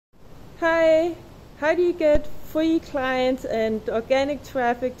Hi, how do you get free clients and organic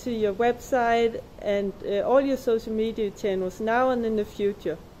traffic to your website and all your social media channels now and in the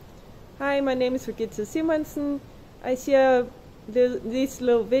future? Hi, my name is Regitze. I share these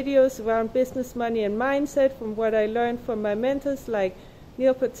little videos around business, money and mindset from what I learned from my mentors like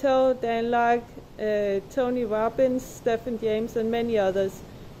Neil Patel, Dan Locke, Tony Robbins, Stephen James and many others.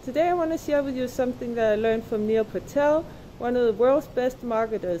 Today I want to share with you something that I learned from Neil Patel, one of the world's best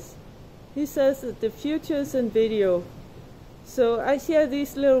marketers. He says that the future is in video. So I share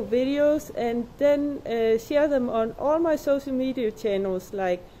these little videos and then share them on all my social media channels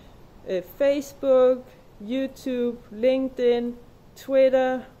like Facebook, YouTube, LinkedIn,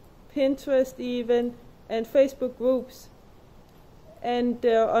 Twitter, Pinterest even, and Facebook groups. And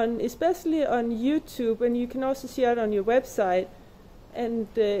especially on YouTube, and you can also share it on your website. And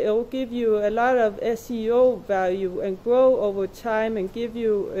it will give you a lot of SEO value and grow over time and give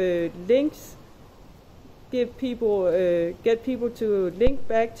you links, get people to link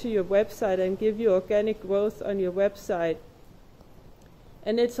back to your website and give you organic growth on your website.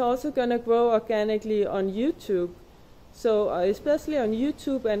 And it's also going to grow organically on YouTube. So especially on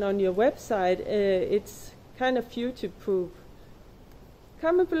YouTube and on your website, it's kind of future-proof.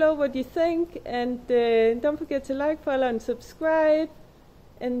 Comment below what you think, and don't forget to like, follow and subscribe.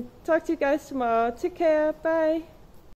 And talk to you guys tomorrow. Take care. Bye.